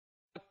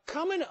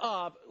Coming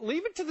up,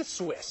 leave it to the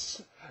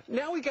Swiss.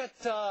 Now we got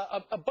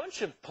a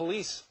bunch of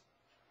police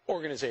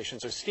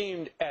organizations are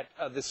steamed at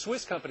the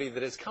Swiss company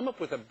that has come up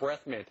with a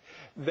breath mint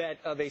that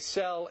they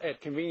sell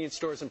at convenience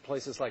stores and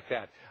places like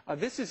that.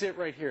 This is it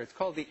right here. It's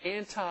called the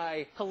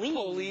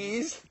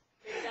anti-police.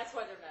 Maybe that's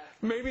why they're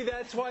mad. Maybe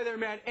that's why they're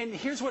mad. And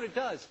here's what it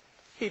does.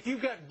 If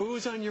you've got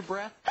booze on your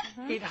breath,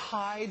 it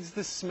hides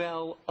the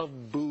smell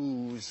of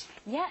booze.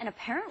 Yeah, and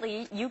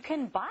apparently you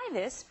can buy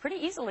this pretty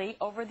easily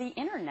over the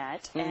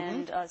internet,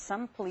 and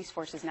some police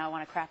forces now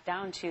want to crack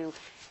down to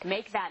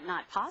make that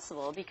not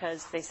possible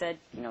because they said,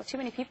 you know, too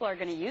many people are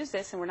going to use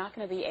this and we're not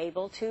going to be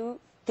able to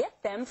get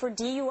them for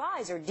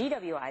DUIs or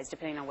DWIs,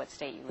 depending on what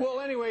state you live in. Well,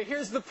 anyway,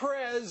 here's the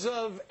prez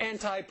of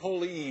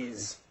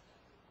anti-police.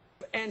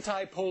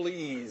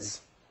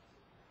 Anti-police.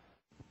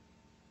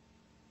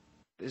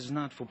 This is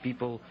not for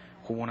people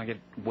who want to get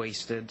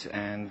wasted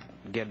and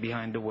get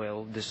behind the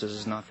wheel. This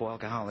is not for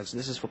alcoholics.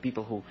 This is for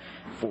people who,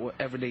 for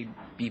everyday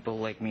people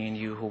like me and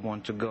you who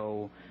want to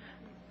go,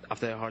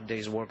 after a hard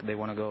day's work, they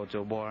want to go to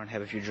a bar and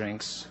have a few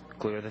drinks,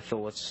 clear their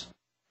thoughts.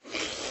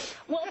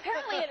 Well,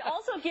 apparently it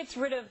also gets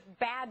rid of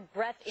bad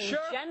breath in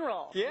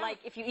general, like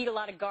if you eat a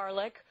lot of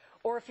garlic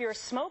or if you're a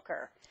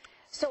smoker.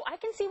 So I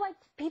can see why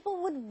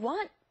people would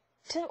want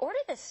to order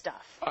this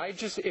stuff.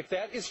 If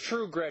that is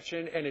true,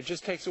 Gretchen, and it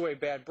just takes away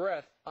bad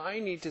breath, I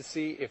need to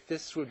see if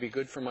this would be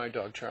good for my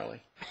dog,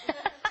 Charlie.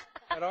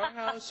 At our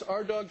house,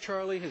 our dog,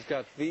 Charlie, has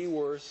got the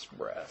worst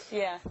breath.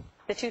 Yeah.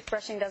 The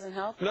toothbrushing doesn't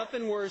help?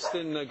 Nothing worse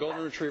than the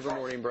golden retriever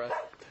morning breath.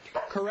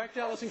 Correct,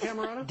 Allison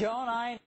Camerata? Don't I?